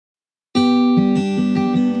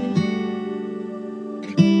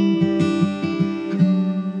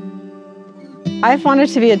I've wanted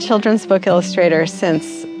to be a children's book illustrator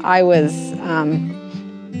since I was,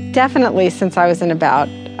 definitely since I was in about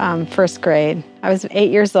first grade. I was 8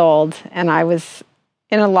 years old, and I was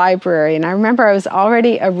in a library, and I remember I was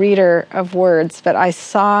already a reader of words, but I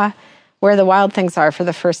saw Where the Wild Things Are for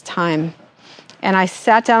the first time. And I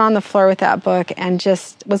sat down on the floor with that book and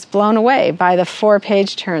just was blown away by the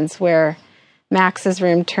 4-page turns where Max's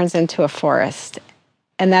room turns into a forest.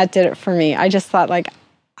 And that did it for me. I just thought, like,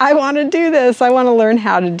 I want to do this. I want to learn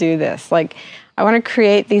how to do this. Like, I want to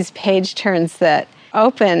create these page turns that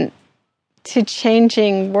open to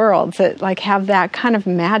changing worlds, that like have that kind of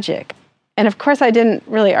magic. And of course, I didn't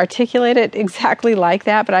really articulate it exactly like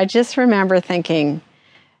that, but I just remember thinking,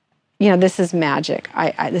 you know, this is magic.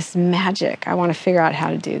 This is magic. I want to figure out how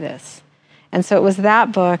to do this. And so it was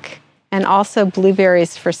that book, and also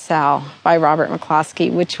Blueberries for Sal by Robert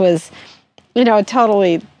McCloskey, which was, you know, a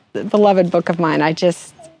totally beloved book of mine.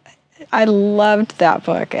 I loved that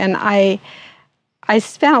book. And I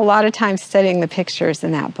spent a lot of time studying the pictures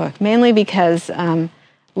in that book, mainly because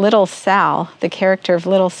Little Sal, the character of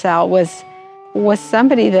Little Sal, was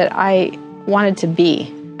somebody that I wanted to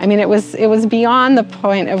be. I mean, it was beyond the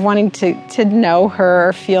point of wanting to know her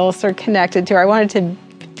or feel sort of connected to her. I wanted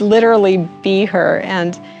to literally be her.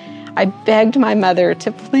 And I begged my mother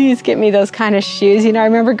to please get me those kind of shoes. You know, I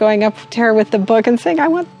remember going up to her with the book and saying, I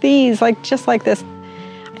want these, like just like this.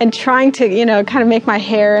 And trying to, you know, kind of make my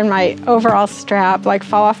hair and my overall strap like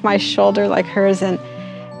fall off my shoulder like hers. And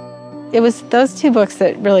it was those two books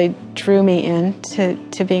that really drew me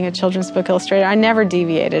into being a children's book illustrator. I never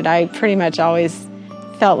deviated. I pretty much always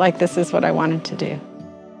felt like this is what I wanted to do.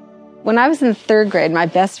 When I was in 3rd grade, my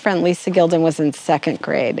best friend Lisa Gilden was in 2nd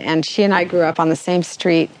grade, and she and I grew up on the same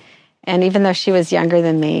street. And even though she was younger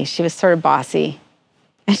than me, she was sort of bossy.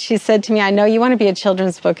 And she said to me, I know you want to be a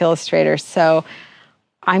children's book illustrator, so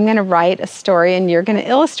I'm going to write a story and you're going to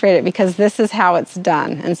illustrate it because this is how it's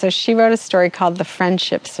done. And so she wrote a story called The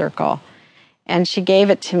Friendship Circle, and she gave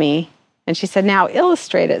it to me, and she said, now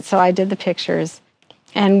illustrate it. So I did the pictures,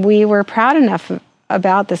 and we were proud enough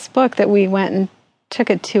about this book that we went and took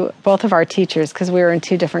it to both of our teachers because we were in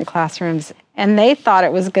 2 different classrooms. And they thought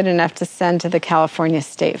it was good enough to send to the California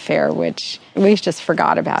State Fair, which we just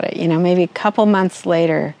forgot about it. You know, maybe a couple months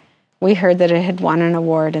later, we heard that it had won an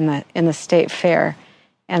award in the State Fair.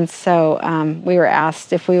 And so we were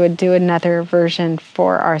asked if we would do another version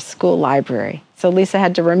for our school library. So Lisa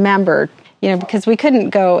had to remember, you know, because we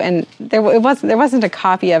couldn't go, and there wasn't a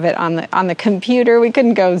copy of it on the computer. We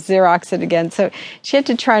couldn't go Xerox it again. So she had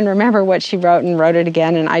to try and remember what she wrote and wrote it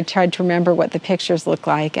again. And I tried to remember what the pictures looked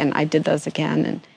like, and I did those again. And